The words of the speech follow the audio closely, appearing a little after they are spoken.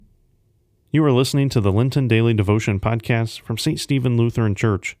You are listening to the Lenten Daily Devotion Podcast from St. Stephen Lutheran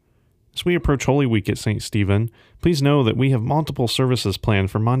Church. As we approach Holy Week at St. Stephen, please know that we have multiple services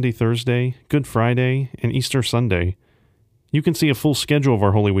planned for Maundy Thursday, Good Friday, and Easter Sunday. You can see a full schedule of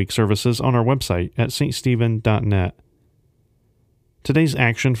our Holy Week services on our website at ststephen.net. Today's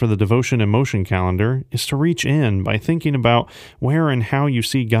action for the Devotion and Motion calendar is to reach in by thinking about where and how you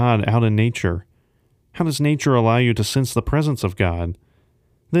see God out in nature. How does nature allow you to sense the presence of God?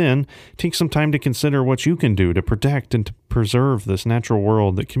 Then, take some time to consider what you can do to protect and to preserve this natural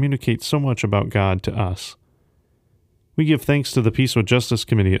world that communicates so much about God to us. We give thanks to the Peace with Justice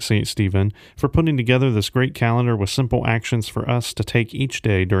Committee at St. Stephen for putting together this great calendar with simple actions for us to take each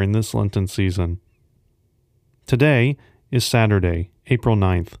day during this Lenten season. Today is Saturday, April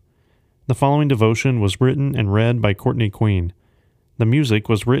 9th. The following devotion was written and read by Courtney Queen. The music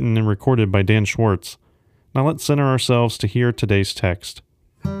was written and recorded by Dan Schwartz. Now let's center ourselves to hear today's text.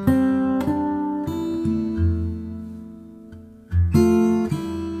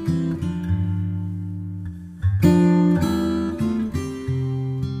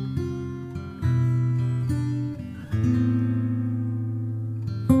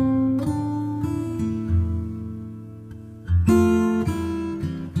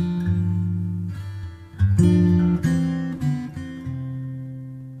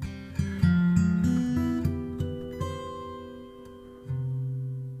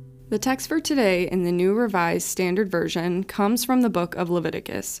 The text for today in the New Revised Standard Version comes from the book of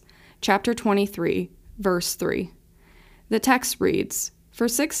Leviticus, chapter 23, verse 3. The text reads, "For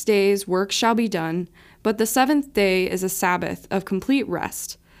 6 days work shall be done, but the seventh day is a Sabbath of complete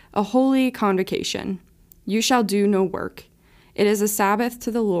rest, a holy convocation. You shall do no work. It is a Sabbath to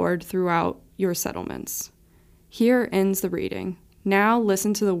the Lord throughout your settlements." Here ends the reading. Now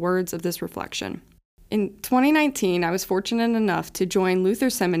listen to the words of this reflection. In 2019, I was fortunate enough to join Luther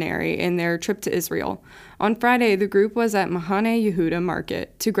Seminary in their trip to Israel. On Friday, the group was at Mahane Yehuda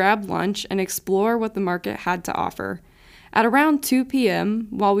Market to grab lunch and explore what the market had to offer. At around 2 p.m.,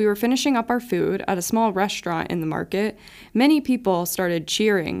 while we were finishing up our food at a small restaurant in the market, many people started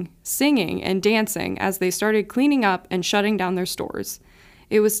cheering, singing, and dancing as they started cleaning up and shutting down their stores.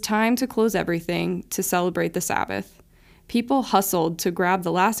 It was time to close everything to celebrate the Sabbath. People hustled to grab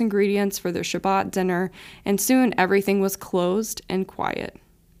the last ingredients for their Shabbat dinner, and soon everything was closed and quiet.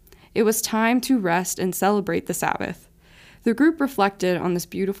 It was time to rest and celebrate the Sabbath. The group reflected on this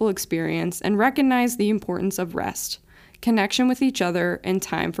beautiful experience and recognized the importance of rest, connection with each other, and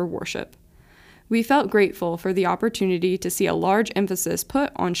time for worship. We felt grateful for the opportunity to see a large emphasis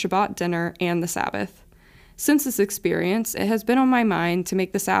put on Shabbat dinner and the Sabbath. Since this experience, it has been on my mind to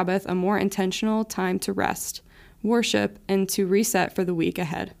make the Sabbath a more intentional time to rest, worship, and to reset for the week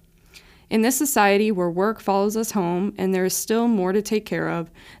ahead. In this society where work follows us home and there is still more to take care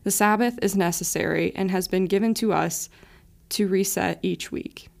of, the Sabbath is necessary and has been given to us to reset each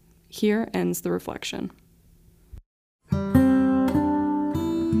week. Here ends the reflection.